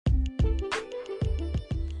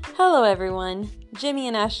Hello everyone, Jimmy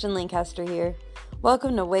and Ashton Lancaster here.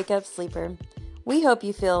 Welcome to Wake Up Sleeper. We hope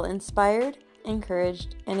you feel inspired,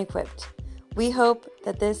 encouraged, and equipped. We hope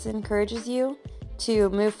that this encourages you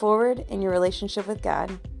to move forward in your relationship with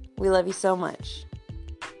God. We love you so much.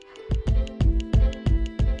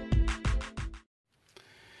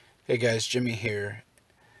 Hey guys, Jimmy here,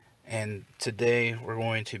 and today we're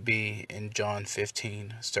going to be in John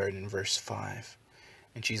 15, starting in verse 5.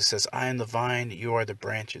 And Jesus says, I am the vine, you are the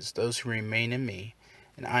branches. Those who remain in me,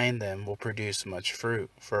 and I in them, will produce much fruit.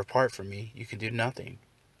 For apart from me, you can do nothing.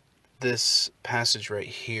 This passage right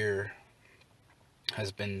here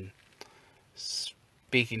has been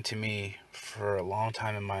speaking to me for a long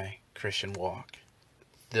time in my Christian walk.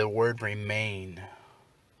 The word remain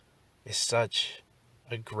is such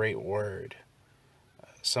a great word.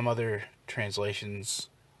 Some other translations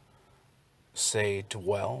say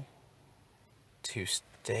dwell, to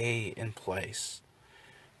stay in place,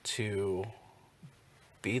 to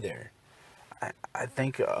be there. I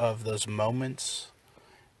think of those moments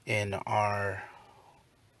in our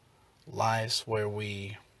lives where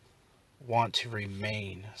we want to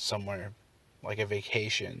remain somewhere, like a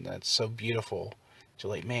vacation that's so beautiful.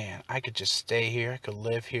 You're like, man, I could just stay here, I could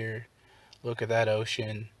live here, look at that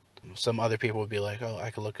ocean. Some other people would be like, oh, I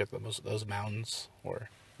could look at those mountains, or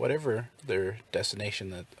whatever their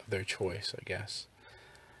destination of their choice, I guess.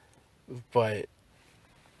 But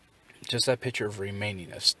just that picture of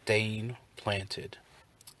remaining, of staying planted.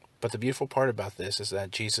 But the beautiful part about this is that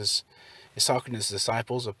Jesus is talking to his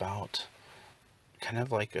disciples about kind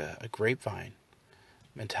of like a grapevine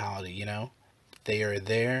mentality, you know? They are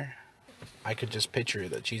there. I could just picture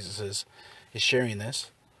that Jesus is sharing this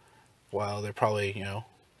while they're probably,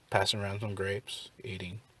 passing around some grapes,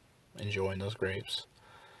 eating, enjoying those grapes.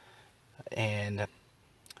 And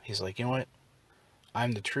he's like, you know what?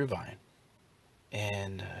 I'm the true vine.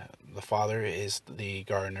 And the Father is the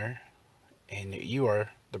gardener, and you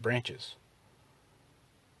are the branches.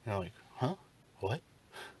 And they're like, huh? What?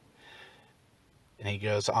 And he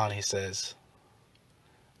goes on, he says,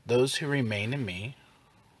 those who remain in me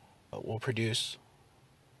will produce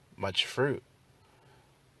much fruit.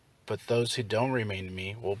 But those who don't remain in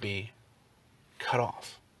me will be cut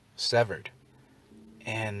off, severed.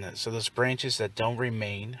 And so those branches that don't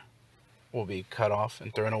remain will be cut off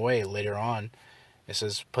and thrown away. Later on, it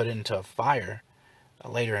says put into a fire,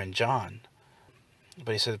 later in John.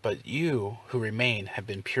 But he says, but you who remain have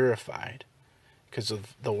been purified because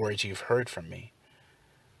of the words you've heard from me.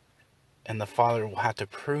 And the Father will have to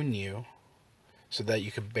prune you so that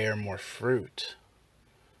you can bear more fruit,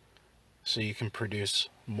 so you can produce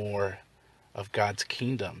more of God's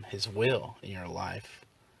kingdom. His will in your life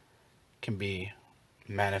can be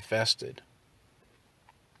manifested,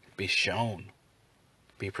 be shown,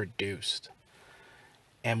 be produced.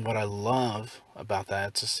 And what I love about that,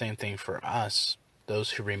 it's the same thing for us,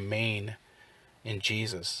 those who remain in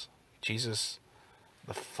Jesus. Jesus,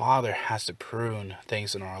 the Father, has to prune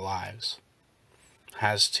things in our lives,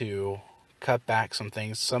 has to cut back some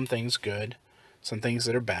things good, some things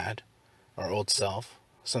that are bad, our old self,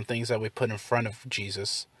 some things that we put in front of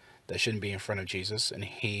Jesus that shouldn't be in front of Jesus, and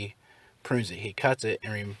he prunes it, he cuts it,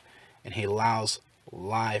 and he allows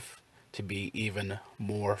life to be even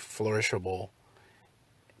more flourishable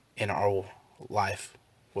in our life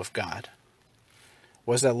with God.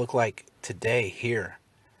 What does that look like today, here?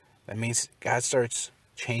 That means God starts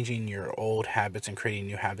changing your old habits and creating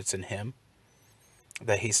new habits in him.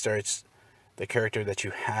 That he starts the character that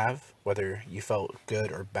you have, whether you felt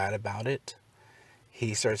good or bad about it,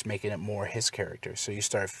 he starts making it more his character. So you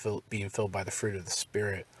start being filled by the fruit of the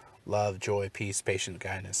Spirit: love, joy, peace, patience,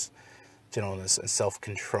 kindness, gentleness, and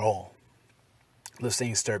self-control. Those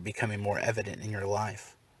things start becoming more evident in your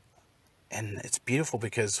life. And it's beautiful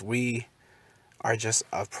because we are just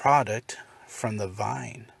a product from the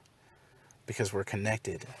vine, because we're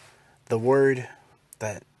connected. The word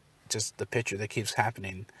that, just the picture that keeps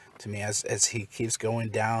happening to me as he keeps going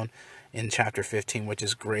down in chapter 15, which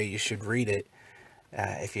is great. You should read it.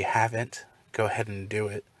 If you haven't, go ahead and do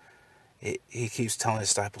it. He keeps telling his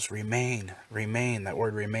disciples, remain, remain. That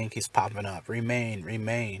word remain keeps popping up. Remain,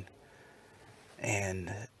 remain.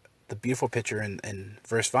 And the beautiful picture in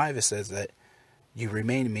verse 5, it says that you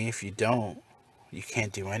remain in me. If you don't, you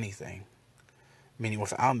can't do anything. Meaning,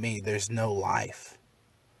 without me, there's no life.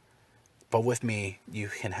 But with me, you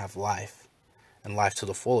can have life, and life to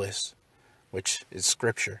the fullest, which is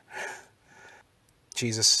Scripture.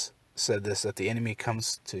 Jesus said this, that the enemy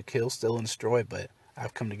comes to kill, steal, and destroy, but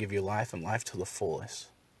I've come to give you life, and life to the fullest.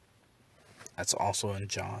 That's also in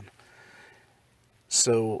John.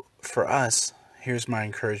 So for us, here's my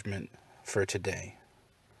encouragement for today.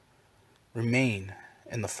 remain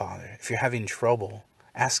in the Father. If you're having trouble,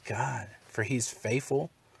 ask God, for He's faithful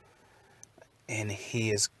and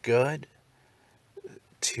He is good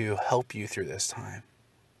to help you through this time.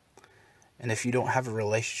 And if you don't have a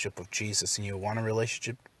relationship with Jesus and you want a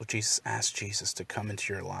relationship with Jesus, ask Jesus to come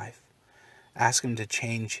into your life. Ask Him to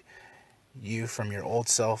change you from your old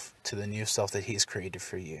self to the new self that He's created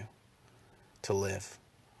for you to live.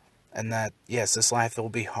 And that, yes, this life will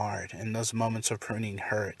be hard, and those moments of pruning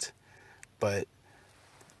hurt. But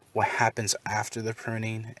what happens after the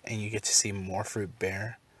pruning, and you get to see more fruit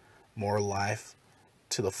bear, more life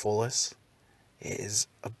to the fullest, is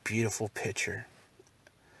a beautiful picture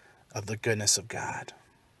of the goodness of God.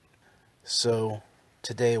 So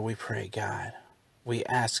today we pray, God, we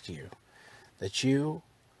ask you that you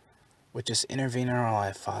would just intervene in our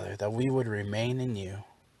life, Father, that we would remain in you,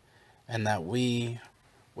 and that we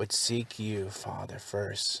would seek you, Father,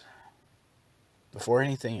 first, before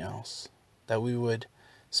anything else, that we would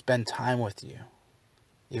spend time with you,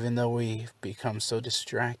 even though we become so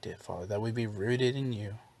distracted, Father, that we be rooted in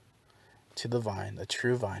you, to the vine, the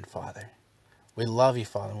true vine, Father. We love you,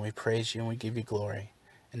 Father, and we praise you and we give you glory.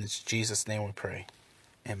 And it's Jesus' name we pray.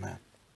 Amen.